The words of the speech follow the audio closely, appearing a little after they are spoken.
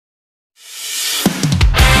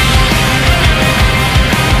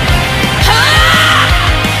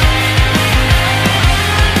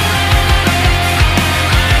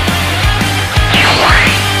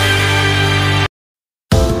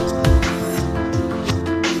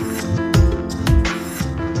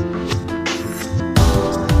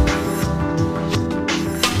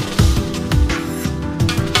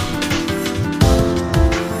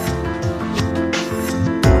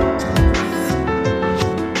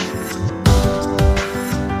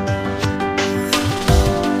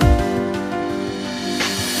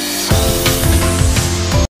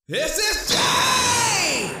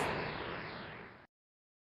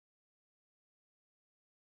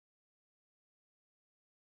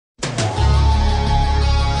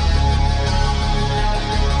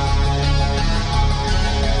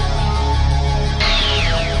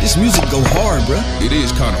this music go hard, bruh. It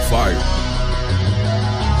is kind of fire.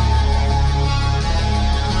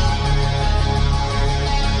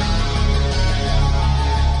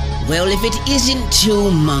 Well, if it isn't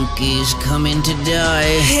two monkeys coming to die.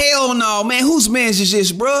 Hell no, man. Whose mans is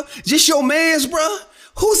this, bruh? Just your mans, bruh?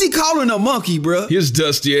 Who's he calling a monkey, bruh? His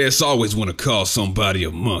dusty ass always want to call somebody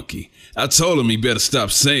a monkey. I told him he better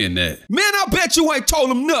stop saying that. Man, I bet you ain't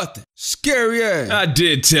told him nothing. Scary ass. I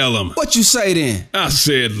did tell him. What you say then? I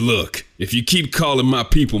said, look, if you keep calling my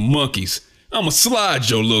people monkeys, I'ma slide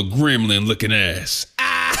your little gremlin looking ass.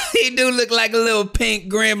 Ah, he do look like a little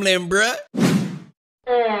pink gremlin, bruh.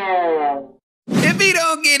 If he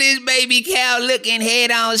don't get his baby cow looking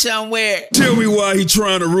head on somewhere. Tell me why he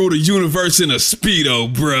trying to rule the universe in a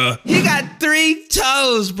Speedo, bruh. He got 3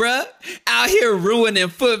 toes, bruh. Out here ruining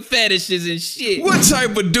foot fetishes and shit. What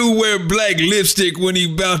type of dude wear black lipstick when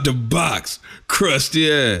he bout to box?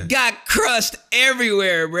 Crusty ass. Got crust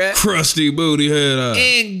everywhere, bruh. Crusty booty head up.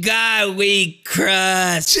 In God we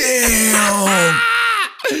crust. Damn!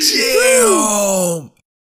 Damn!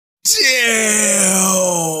 Damn!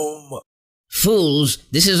 Fools,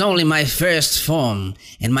 this is only my first form.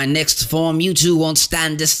 In my next form, you two won't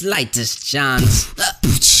stand the slightest chance.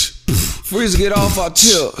 Freeze, get off our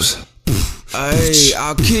tips. Hey,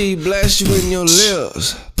 I'll keep blast you in your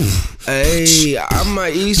lips. Hey, I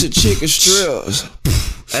might eat some chicken strips.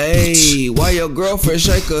 Hey, why your girlfriend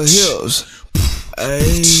shake her hips?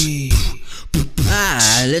 Hey.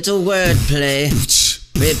 Ah, little wordplay.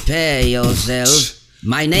 Prepare yourself.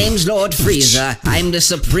 My name's Lord Freezer. I'm the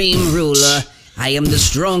supreme ruler. I am the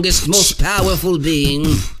strongest, most powerful being.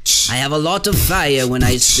 I have a lot of fire when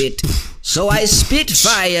I spit. So I spit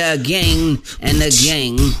fire again and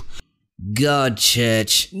again. God,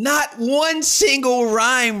 church. Not one single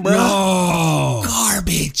rhyme, bro. No.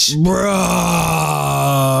 Garbage. Bruh.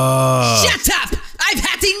 Shut up! I've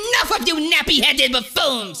had enough of you nappy-headed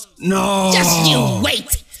buffoons! No. Just you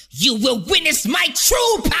wait! You will witness my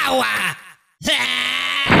true power! He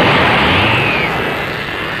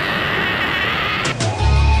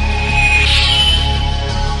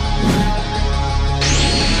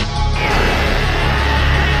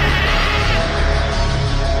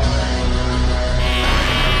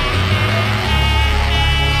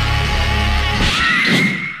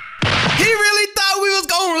really thought we was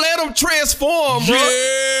gonna let him transform, bro.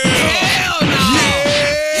 Yeah. Hell no.